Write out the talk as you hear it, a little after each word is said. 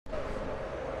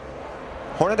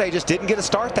Hornaday just didn't get a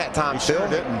start that time, Phil. Sure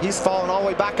didn't. He's falling all the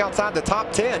way back outside the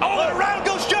top 10. Oh, and around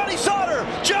goes Johnny Sauter.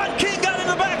 John King got in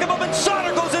the back of him, and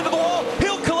Sauter goes into the wall.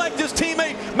 He'll collect his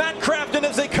teammate, Matt Crafton,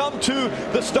 as they come to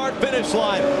the start-finish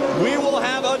line. We will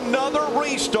have another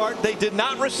restart. They did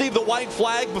not receive the white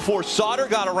flag before Sauter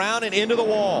got around and into the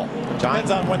wall.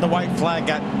 Depends on when the white flag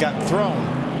got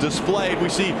thrown. Displayed. We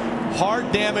see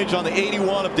hard damage on the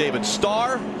 81 of David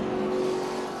Starr.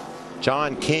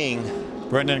 John King.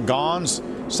 Brendan Gons,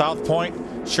 South Point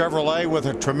Chevrolet, with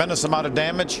a tremendous amount of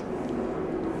damage.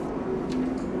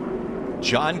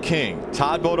 John King,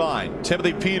 Todd Bodine,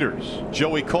 Timothy Peters,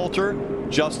 Joey Coulter,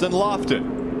 Justin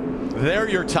Lofton. They're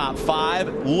your top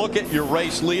 5. Look at your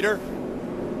race leader.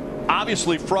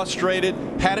 Obviously frustrated,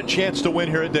 had a chance to win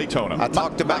here at Daytona. I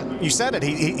talked about, you said it,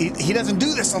 he doesn't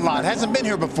do this a lot, hasn't been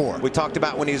here before. we talked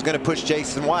about when he was going to push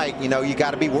Jason White. You know, you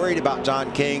got to be worried about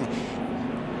John King.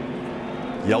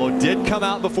 Yellow did come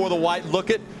out before the white.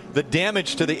 Look at the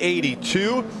damage to the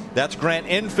 82. That's Grant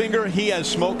Enfinger. He has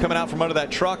smoke coming out from under that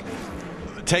truck.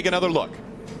 Take another look.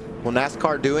 Will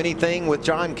NASCAR do anything with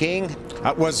John King?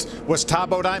 Was Todd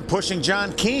Bodine pushing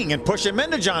John King and push him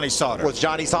into Johnny Sauter? Was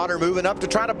Johnny Sauter moving up to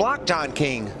try to block John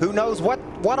King? Who knows what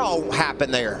all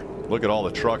happened there? Look at all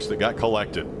the trucks that got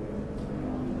collected.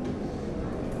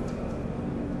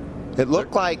 It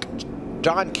looked like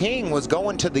John King was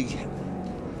going to the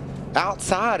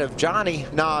outside of Johnny.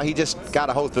 No, he just got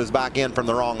a hold of his back end from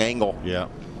the wrong angle. Yeah.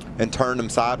 And turned him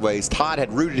sideways. Todd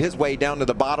had rooted his way down to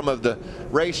the bottom of the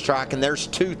racetrack, and there's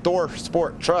 2 Thor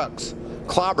Sport trucks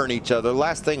clobbering each other. The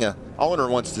last thing a owner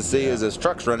wants to see is his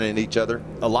trucks running into each other.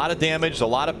 A lot of damage, a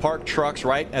lot of parked trucks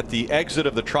right at the exit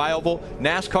of the tri-oval.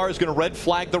 NASCAR is going to red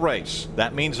flag the race.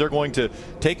 That means they're going to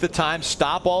take the time,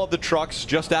 stop all of the trucks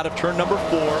just out of turn number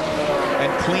 4,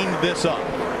 and clean this up.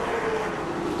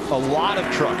 A lot of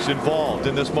trucks involved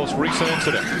in this most recent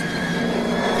incident.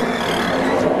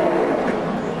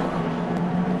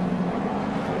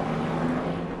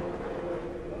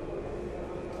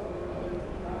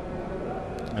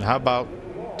 And how about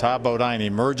Todd Bodine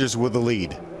emerges with the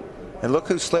lead? And look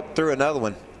who slipped through another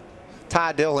one.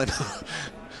 Ty Dillon.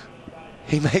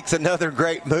 He makes another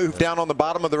great move down on the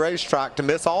bottom of the racetrack to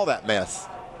miss all that mess.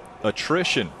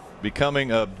 Attrition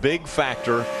becoming a big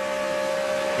factor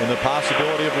in the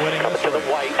possibility of winning this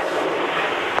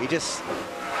race. He just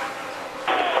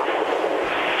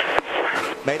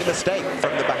made a mistake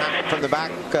from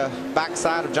the back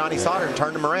side of Johnny Sauter and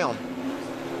turned him around.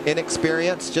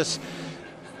 Inexperience, just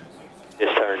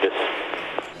turned us.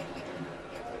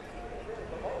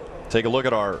 Take a look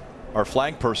at our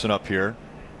flag person up here.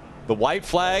 The white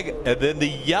flag and then the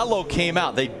yellow came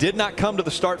out. They did not come to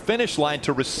the start-finish line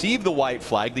to receive the white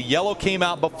flag. The yellow came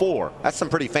out before. That's some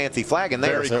pretty fancy flagging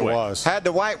there. Very quick. It was. Had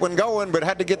the white one going, but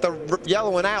had to get the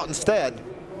yellow one out instead.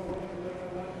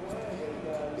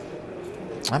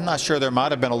 I'm not sure. There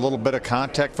might have been a little bit of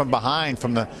contact from behind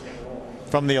from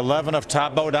the 11 of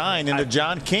Todd Bodine into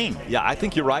John King. Yeah, I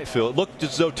think you're right, Phil. It looked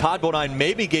as though Todd Bodine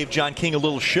maybe gave John King a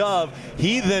little shove.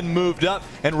 He then moved up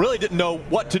and really didn't know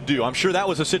what to do. I'm sure that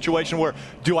was a situation where,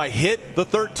 do I hit the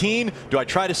 13? Do I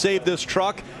try to save this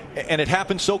truck? And it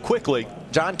happened so quickly.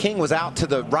 John King was out to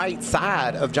the right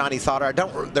side of Johnny Sauter.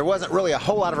 There wasn't really a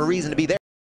whole lot of a reason to be there.